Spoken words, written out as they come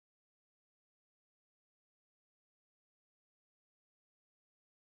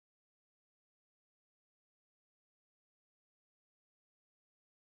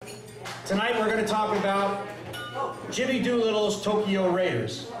Tonight we're going to talk about Jimmy Doolittle's Tokyo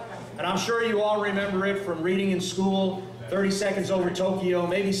Raiders. And I'm sure you all remember it from reading in school, 30 Seconds Over Tokyo,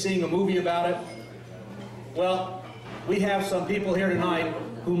 maybe seeing a movie about it. Well, we have some people here tonight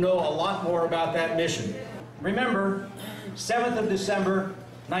who know a lot more about that mission. Remember, 7th of December,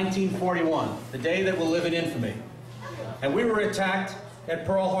 1941, the day that will live in infamy. And we were attacked at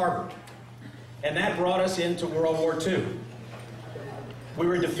Pearl Harbor. And that brought us into World War II. We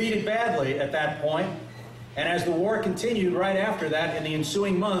were defeated badly at that point, and as the war continued right after that, in the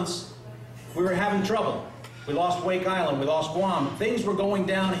ensuing months, we were having trouble. We lost Wake Island, we lost Guam. Things were going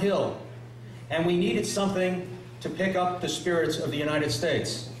downhill, and we needed something to pick up the spirits of the United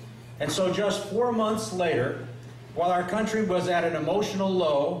States. And so just 4 months later, while our country was at an emotional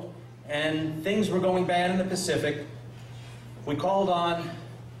low and things were going bad in the Pacific, we called on,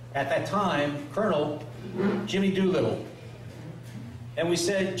 at that time, Colonel Jimmy Doolittle. And we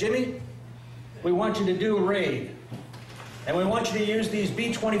said, Jimmy, we want you to do a raid. And we want you to use these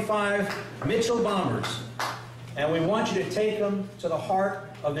B-25 Mitchell bombers. And we want you to take them to the heart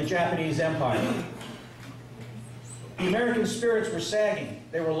of the Japanese Empire. The American spirits were sagging,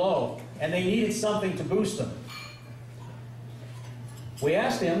 they were low, and they needed something to boost them. We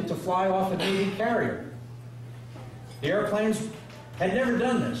asked him to fly off a Navy carrier. The airplanes had never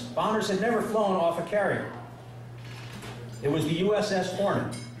done this. Bombers had never flown off a carrier. It was the USS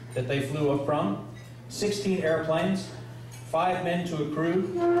Hornet that they flew up from. 16 airplanes, 5 men to a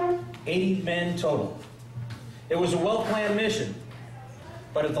crew, 80 men total. It was a well-planned mission,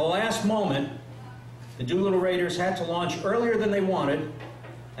 but at the last moment, the Doolittle Raiders had to launch earlier than they wanted,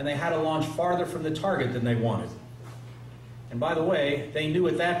 and they had to launch farther from the target than they wanted. And by the way, they knew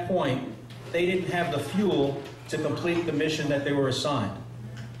at that point they didn't have the fuel to complete the mission that they were assigned.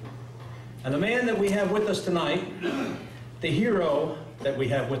 And the man that we have with us tonight, the hero that we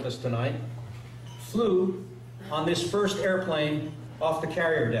have with us tonight, flew on this first airplane off the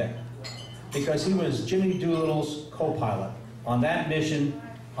carrier deck because he was Jimmy Doolittle's co-pilot on that mission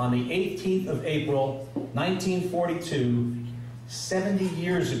on the 18th of April, 1942, 70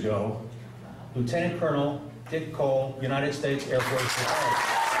 years ago. Lieutenant Colonel Dick Cole, United States Air Force.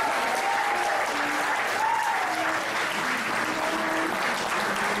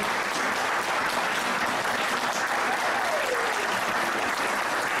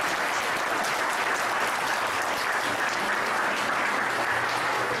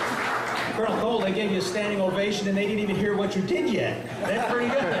 Colonel Cole, they gave you a standing ovation and they didn't even hear what you did yet. That's pretty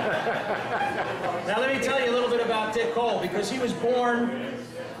good. Now let me tell you a little bit about Dick Cole, because he was born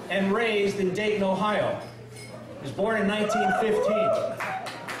and raised in Dayton, Ohio. He was born in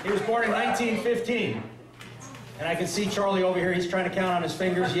 1915. He was born in 1915. And I can see Charlie over here, he's trying to count on his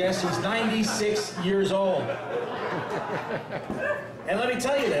fingers. Yes, he's 96 years old. And let me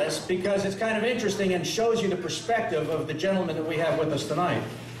tell you this, because it's kind of interesting and shows you the perspective of the gentleman that we have with us tonight.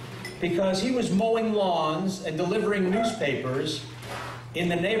 Because he was mowing lawns and delivering newspapers in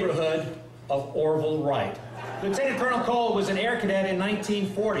the neighborhood of Orville Wright. Lieutenant Colonel Cole was an air cadet in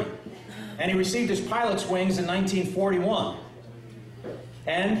 1940, and he received his pilot's wings in 1941.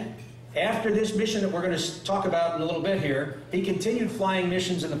 And after this mission that we're going to talk about in a little bit here, he continued flying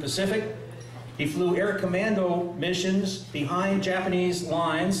missions in the Pacific. He flew air commando missions behind Japanese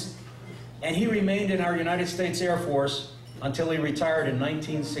lines, and he remained in our United States Air Force until he retired in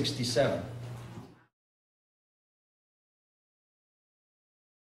 1967.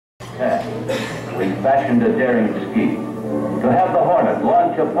 We fashioned a daring scheme to have the Hornet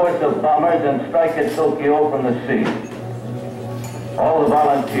launch a force of bombers and strike at Tokyo from the sea. All the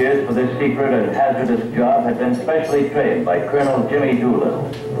volunteers for this secret and hazardous job had been specially trained by Colonel Jimmy Doolittle.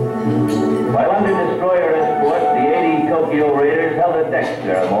 While under destroyer escort, the 80 Tokyo Raiders held a deck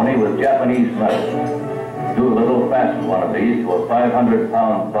ceremony with Japanese medals. Doolittle fastened one of these to a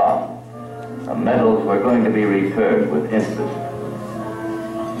 500-pound bomb. The medals were going to be returned with interest.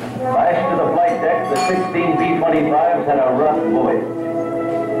 Lashed to the flight deck, the 16 B-25s had a rough voyage.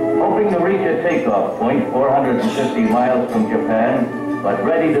 Hoping to reach a takeoff point 450 miles from Japan, but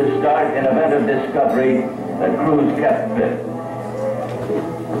ready to start in event of discovery, the crews kept fit.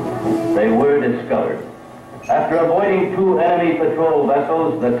 They were discovered. After avoiding 2 enemy patrol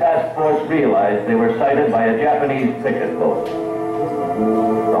vessels, the task force realized they were sighted by a Japanese picket boat.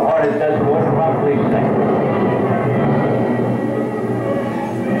 The Hornet's escort promptly sank.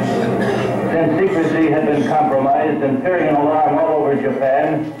 Since secrecy had been compromised and fearing an alarm all over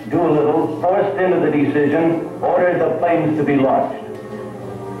Japan, Doolittle, forced into the decision, ordered the planes to be launched.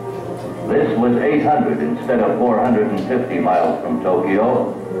 This was 800 instead of 450 miles from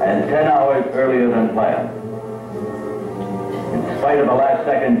Tokyo, and 10 hours earlier than planned. spite of a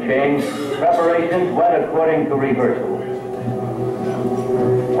last-second change, preparations went according to rehearsal.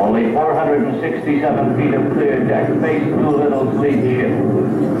 Only 467 feet of clear deck faced Doolittle's lead ship.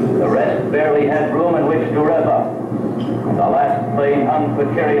 The rest barely had room in which to rev up. The last plane hung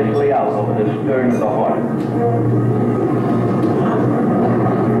precariously out over the stern of the Hornet.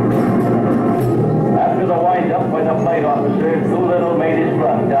 After the wind-up by the flight officer, Doolittle made his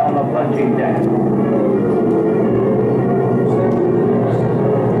run down the plunging deck.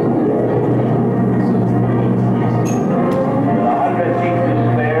 With 100 feet to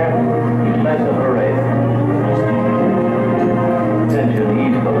spare, he led the parade. Tension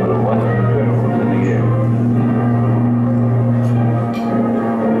eased a little once the colonel was in the air.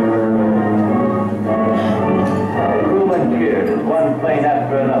 The crewmen cheered as one plane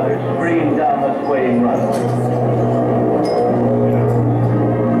after another screamed down the swaying runway.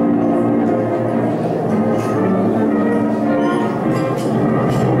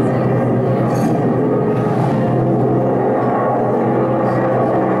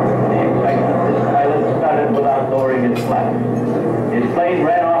 His plane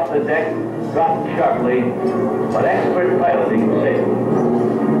ran off the deck, dropped sharply, but expert piloting saved.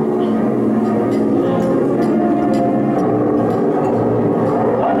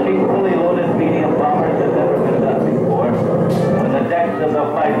 Launching fully loaded medium bombers had never been done before. When the decks of the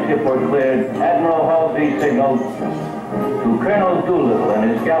flagship were cleared, Admiral Halsey signaled to Colonel Doolittle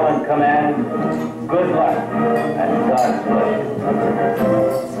and his gallant command, good luck and God bless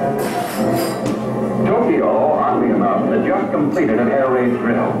you. Tokyo, oddly enough, had just completed an air raid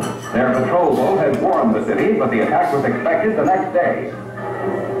drill. Their patrol boat had warned the city, but the attack was expected the next day.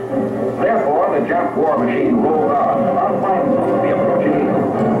 Therefore, the Jap war machine rolled on, unmindful of the approaching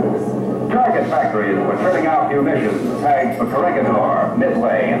eagle. Target factories were turning out munitions tagged for Corregidor,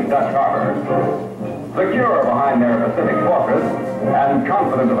 Midway, and Dutch Harbor. Secure behind their Pacific fortress, and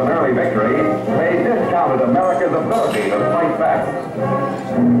confident of an early victory, they discounted America's ability to fight back.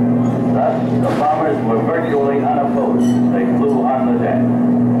 Thus, the bombers were virtually unopposed as they flew on the deck.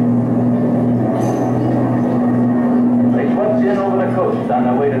 They swept in over the coast on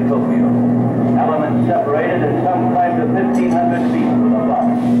their way to Tokyo. Elements separated and some climbed to 1,500 feet from the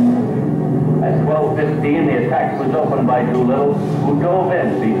bombers. At 12:15, the attack was opened by Doolittle, who dove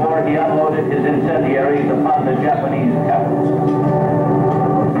in before he unloaded his incendiaries upon the Japanese capital.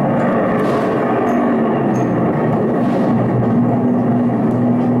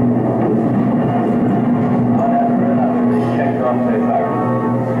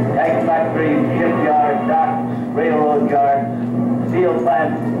 Tank factories, shipyards, docks, railroad yards, steel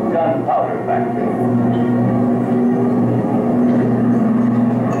plants, gunpowder factories.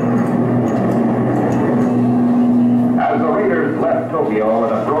 As the raiders left Tokyo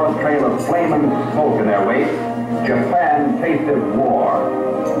with a broad trail of flame and smoke in their wake, Japan tasted war.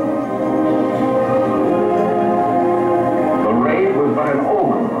 The raid was but an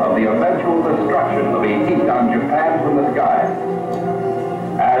omen of the eventual destruction to be heaped on Japan from the skies.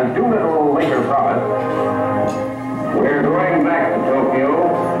 As Doolittle later promised, we're going back to Tokyo,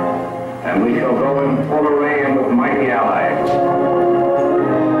 and we shall go in full array with mighty allies.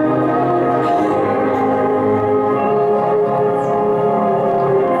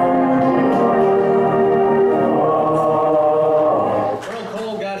 Colonel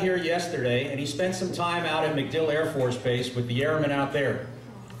Cole got here yesterday, and he spent some time out at MacDill Air Force Base with the airmen out there.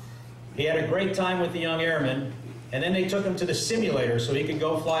 He had a great time with the young airmen, and then they took him to the simulator so he could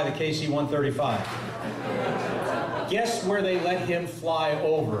go fly the KC-135. Guess where they let him fly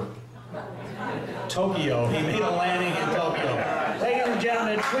over? Tokyo. He made a landing in Tokyo. Ladies and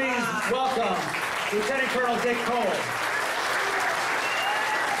gentlemen, please welcome Lieutenant Colonel Dick Cole.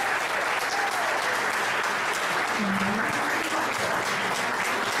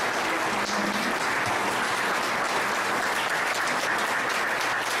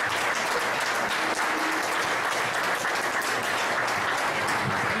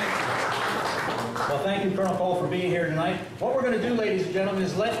 Thank you, Colonel Cole, for being here tonight. What we're going to do, ladies and gentlemen,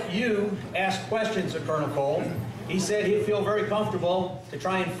 is let you ask questions of Colonel Cole. He said he'd feel very comfortable to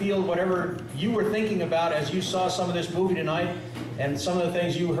try and field whatever you were thinking about as you saw some of this movie tonight and some of the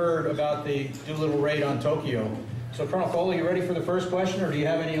things you heard about the Doolittle raid on Tokyo. So, Colonel Cole, are you ready for the first question, or do you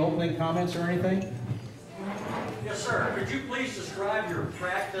have any opening comments or anything? Yes, sir. Could you please describe your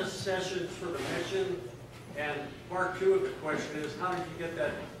practice sessions for the mission? And part two of the question is, how did you get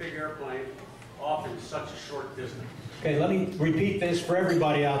that big airplane off in such a short distance? Okay, let me repeat this for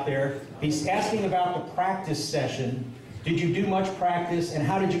everybody out there. He's asking about the practice session. Did you do much practice, and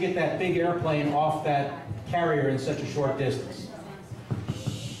how did you get that big airplane off that carrier in such a short distance?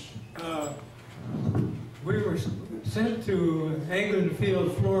 We were sent to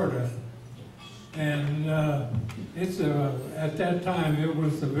Englefield, Florida, and at that time it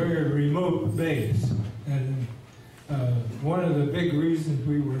was a very remote base, and one of the big reasons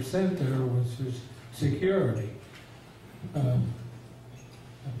we were sent there was for security. The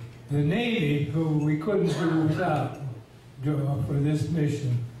Navy, who we couldn't do without for this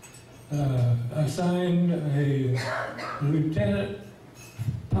mission, assigned a lieutenant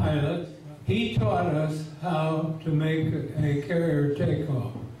pilot. He taught us how to make a carrier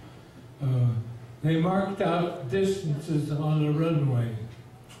takeoff. They marked out distances on the runway,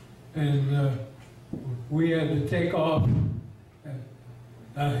 and we had to take off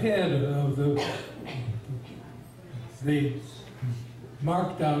ahead of the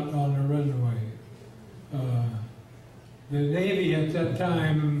marked out on the runway. The Navy at that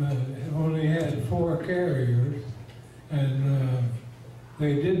time only had 4 carriers, and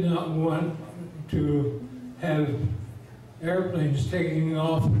they did not want to have airplanes taking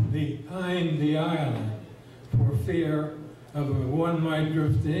off behind the island for fear of one might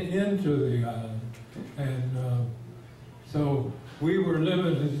drift into the island. And so we were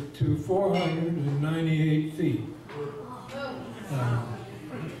limited to 498 feet.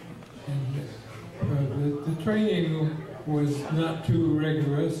 The training was not too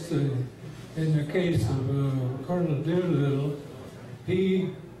rigorous. In the case of Colonel Doolittle,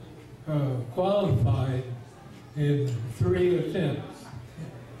 he qualified in 3 attempts.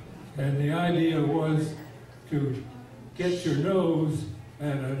 And the idea was to get your nose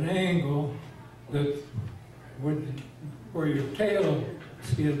at an angle that would, where your tail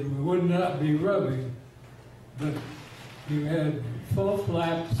skin would not be rubbing, but you had full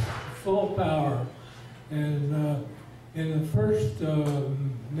flaps, full power. And in the first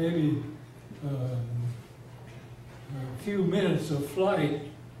maybe a few minutes of flight,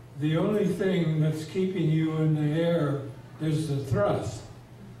 the only thing that's keeping you in the air is the thrust.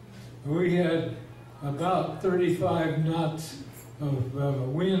 We had about 35 knots of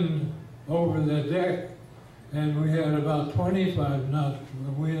wind over the deck, and we had about 25 knots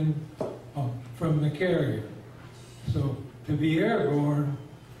of wind from the carrier. So to be airborne,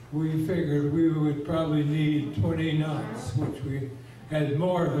 we figured we would probably need 20 knots, which we had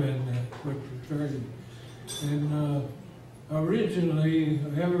more than that, which was very. And originally,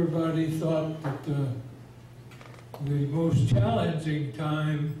 everybody thought that the most challenging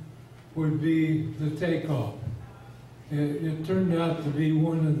time would be the takeoff. It turned out to be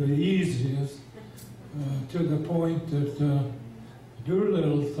one of the easiest, to the point that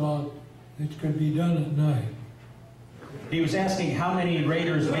Doolittle thought it could be done at night. He was asking how many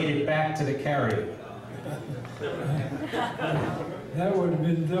Raiders made it back to the carrier. That would have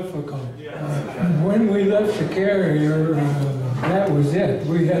been difficult. When we left the carrier, that was it.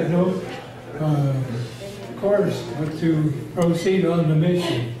 We had no course but to proceed on the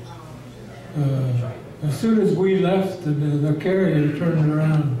mission. As soon as we left, the carrier turned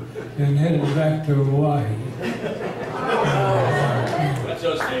around and headed back to Hawaii. That's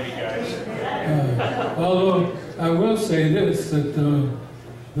us Navy guys. Although I will say this, that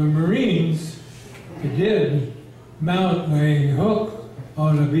the Marines did mount a hook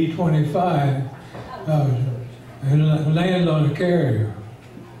on a B-25 and land on a carrier.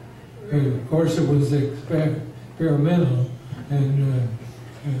 Of course, it was experimental, and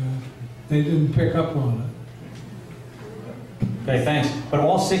they didn't pick up on it. Okay, thanks. But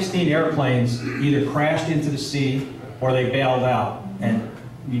all 16 airplanes either crashed into the sea or they bailed out. And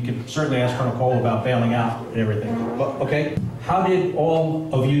you can certainly ask Colonel Cole about bailing out and everything. But, okay, how did all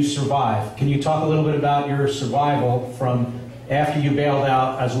of you survive? Can you talk a little bit about your survival from after you bailed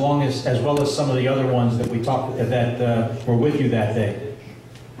out, as well as some of the other ones that we talked that were with you that day?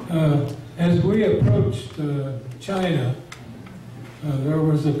 As we approached China, there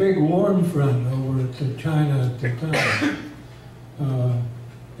was a big warm front over to China at the time.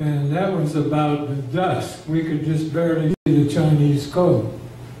 And that was about dusk. We could just barely see the Chinese coast.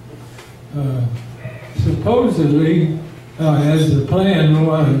 Supposedly, as the plan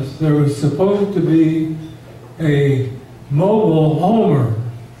was, there was supposed to be a mobile homer,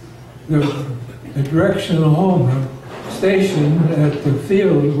 a directional homer, stationed at the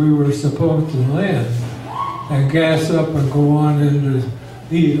field we were supposed to land and gas up and go on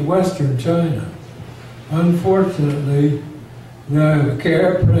into western China. Unfortunately, the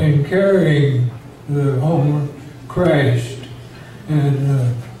airplane carrying the homer crashed,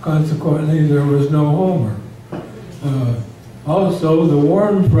 and consequently there was no homer. Also, the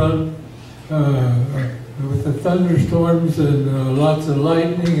warm front, with the thunderstorms and lots of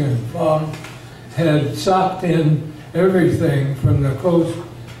lightning and fog, had socked in everything from the coast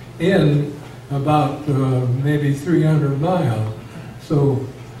in about maybe 300 miles. So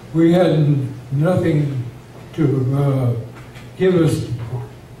we had nothing to give us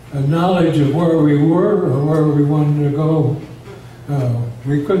a knowledge of where we were or where we wanted to go.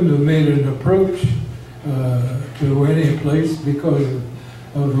 We couldn't have made an approach to any place because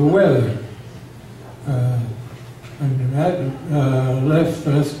of the weather. And that left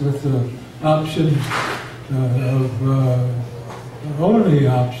us with the option only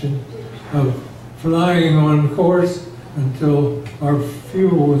option of flying on course until our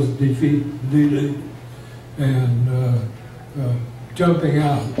fuel was depleted and jumping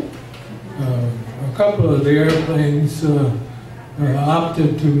out. A couple of the airplanes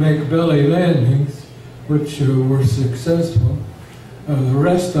opted to make belly landings, which were successful. The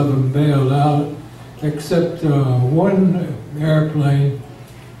rest of them bailed out, except one airplane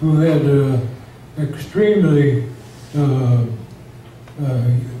who had an extremely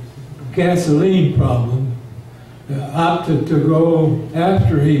gasoline problem, opted to go,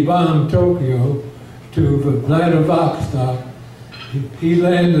 after he bombed Tokyo, to Vladivostok. He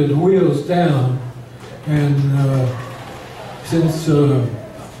landed wheels down, and since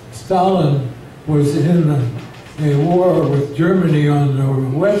Stalin was in a war with Germany on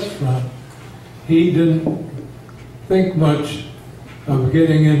the West Front, he didn't think much of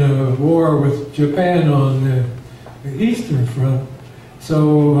getting in a war with Japan on the Eastern Front.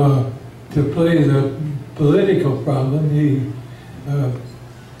 So to play the political problem, he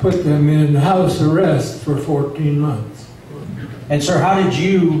put them in house arrest for 14 months. And sir, how did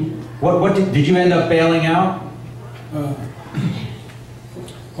you, did you end up bailing out?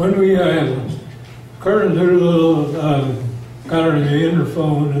 When we, Colonel Doolittle got on the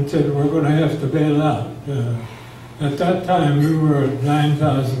interphone and said, we're going to have to bail out. At that time, we were at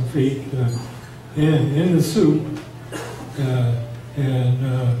 9,000 feet in the soup, and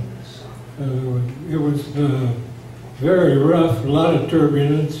it was very rough, a lot of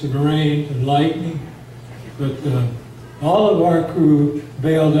turbulence and rain and lightning, but all of our crew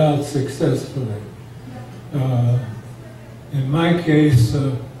bailed out successfully. In my case,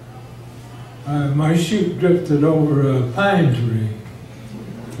 my chute drifted over a pine tree,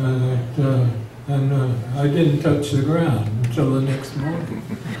 and I didn't touch the ground until the next morning.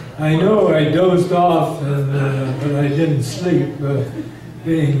 I know I dozed off, but I didn't sleep,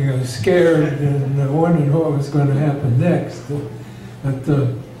 being scared and wondering what was going to happen next. But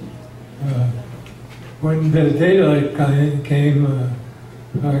when the daylight came,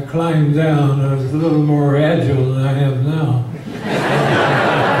 I climbed down. I was a little more agile than I am now.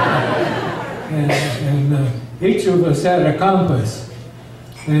 and each of us had a compass.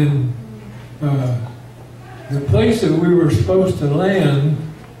 And the place that we were supposed to land,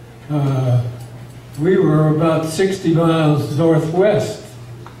 we were about 60 miles northwest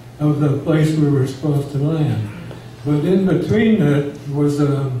of the place we were supposed to land. But in between that was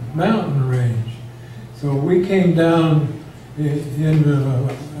a mountain range. So we came down in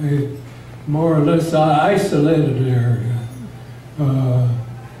a more or less isolated area.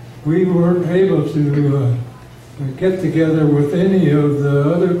 We weren't able to get together with any of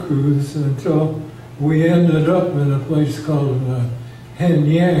the other crews until we ended up in a place called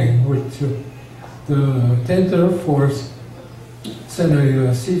Henyang, which the 10th Air Force sent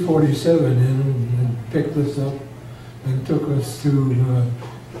a C-47 in and picked us up and took us to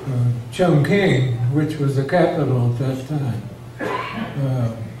Chongqing, which was the capital at that time.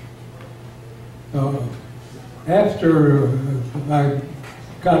 After I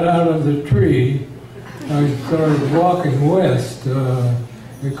got out of the tree, I started walking west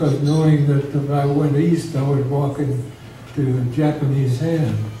because knowing that if I went east, I would walk into Japanese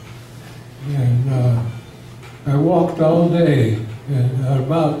hand. And I walked all day, and at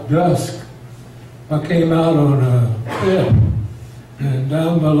about dusk, I came out on a cliff, and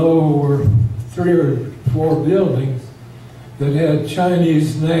down below were 3 or 4 buildings that had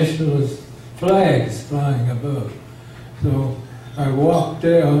Chinese nationalist flags flying above. So I walked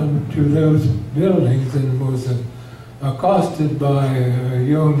down to those buildings and was accosted by a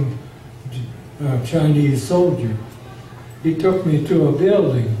young Chinese soldier. He took me to a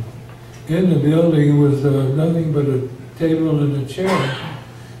building. In the building was nothing but a table and a chair.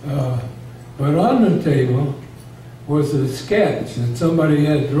 But on the table was a sketch that somebody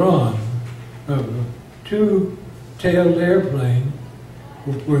had drawn of a 2-tailed airplane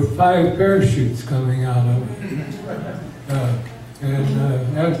with 5 parachutes coming out of it.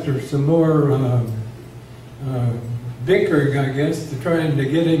 And after some more bickering, I guess, trying to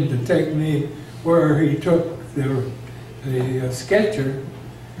get him to take me where he took the sketcher,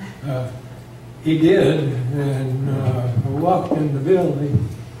 he did, and I walked in the building,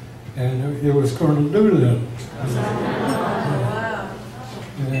 and it was Colonel Doolittle.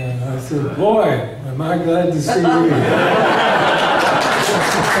 And I said, boy, am I glad to see you.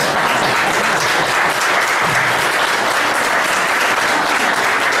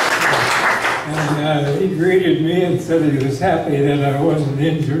 And he greeted me and said he was happy that I wasn't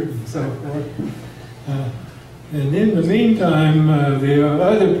injured and so forth. And in the meantime, the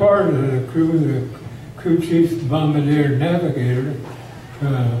other part of the crew, the crew chief, bombardier, navigator,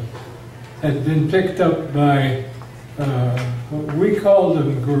 had been picked up by what we called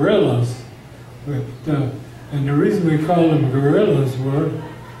them guerrillas. But, and the reason we called them guerrillas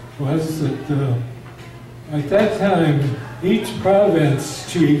was that at that time, each province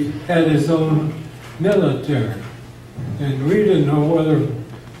chief had his own military. And we didn't know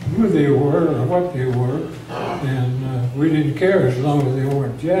who they were or what they were. And we didn't care as long as they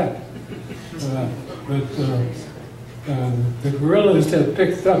weren't Jap. But the guerrillas had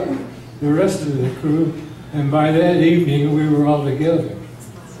picked up the rest of the crew, and by that evening we were all together.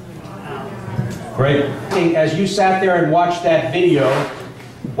 Great. As you sat there and watched that video,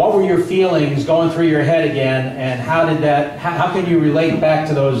 what were your feelings going through your head again, and how can you relate back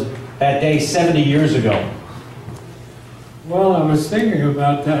to that day 70 years ago? Well, I was thinking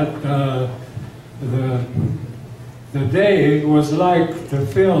about that. The day was like the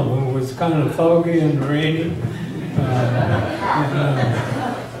film. It was kind of foggy and rainy.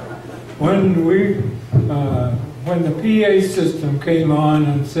 When the PA system came on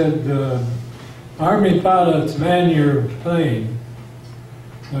and said, Army pilots, man your plane,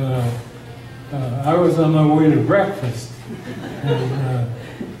 I was on my way to breakfast. And,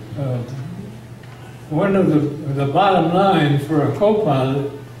 one of the bottom line for a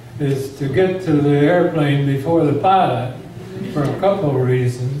co-pilot is to get to the airplane before the pilot for a couple of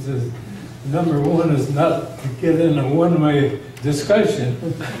reasons. Number one is not to get in a one-way discussion.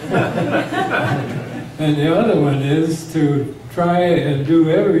 And the other one is to try and do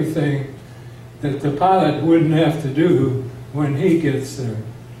everything that the pilot wouldn't have to do when he gets there.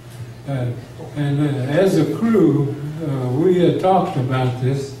 As a crew, we had talked about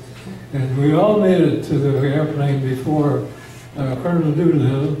this, and we all made it to the airplane before Colonel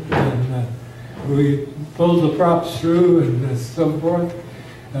Doolittle, and we pulled the props through and so forth.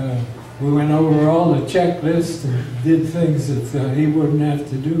 We went over all the checklists and did things that he wouldn't have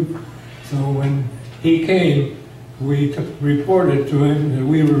to do. So when he came, we reported to him that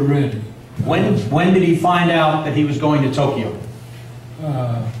we were ready. When did he find out that he was going to Tokyo?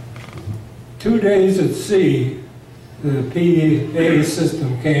 2 days at sea, the PA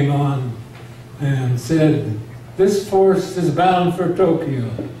system came on and said, this force is bound for Tokyo.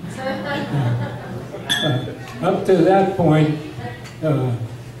 Up to that point,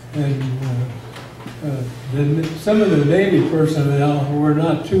 some of the Navy personnel were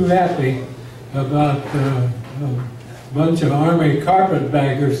not too happy about a bunch of Army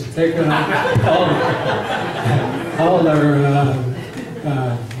carpetbaggers taking all their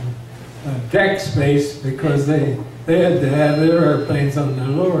deck space because they had to have their airplanes on the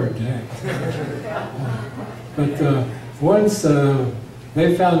lower deck. But once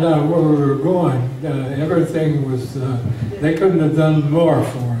they found out where we were going, everything was, they couldn't have done more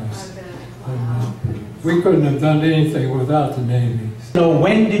for us. We couldn't have done anything without the Navy. So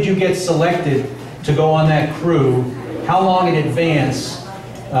when did you get selected to go on that crew? How long in advance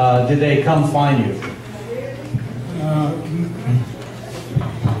did they come find you?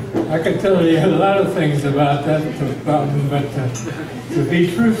 I could tell you a lot of things about that problem, but to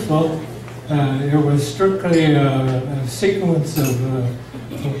be truthful, it was strictly a sequence of,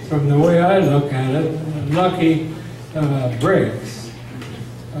 from the way I look at it, lucky breaks.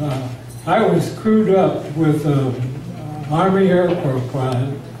 I was crewed up with an Army airport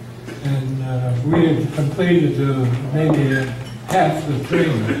pilot, and we had completed maybe half the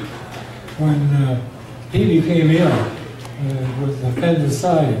training when he became ill with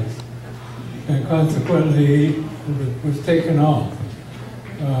appendicitis, and consequently he was taken off.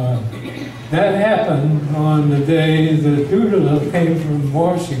 That happened on the day that Doolittle came from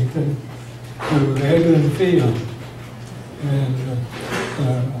Washington to Eglin Field. And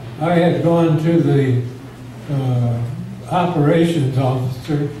I had gone to the operations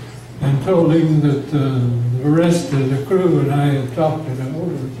officer and told him that the rest of the crew and I had talked it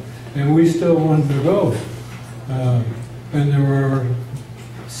over, and we still wanted to go. And there were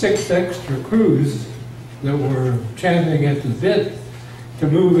 6 extra crews that were champing at the bit to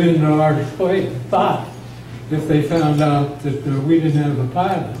move into our spot if they found out that we didn't have a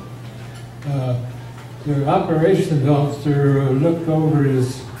pilot. The operations officer looked over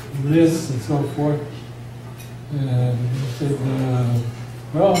his list and so forth, and he said,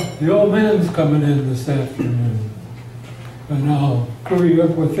 Well, the old man's coming in this afternoon, and I'll crew you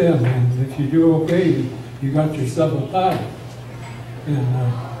up with them, and if you do okay, you got yourself a pilot.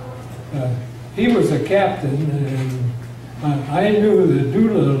 And he was a captain, and I knew that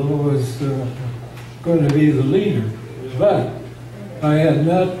Doolittle was going to be the leader, but I had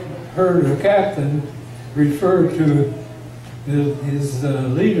not heard a captain refer to his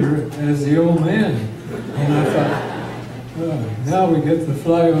leader as the old man. And I thought, oh, now we get to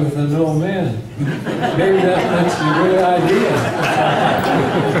fly with an old man. Maybe that's a good idea.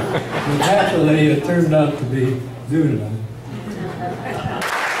 But happily, it turned out to be Doolittle.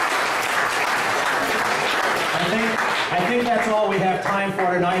 I think that's all we have time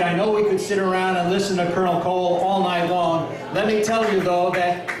for tonight. I know we could sit around and listen to Colonel Cole all night long. Let me tell you, though,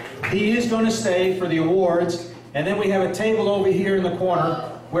 that he is going to stay for the awards, and then we have a table over here in the corner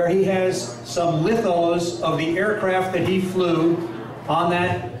where he has some lithos of the aircraft that he flew on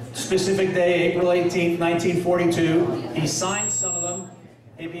that specific day, April 18th, 1942. He signed some of them.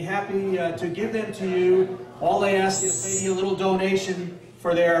 He'd be happy to give them to you. All they ask is maybe a little donation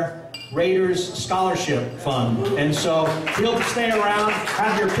for their Raiders Scholarship Fund. And so he'll stay around,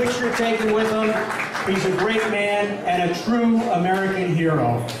 have your picture taken with him. He's a great man and a true American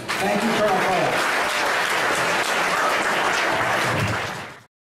hero. Thank you, Colonel Cole.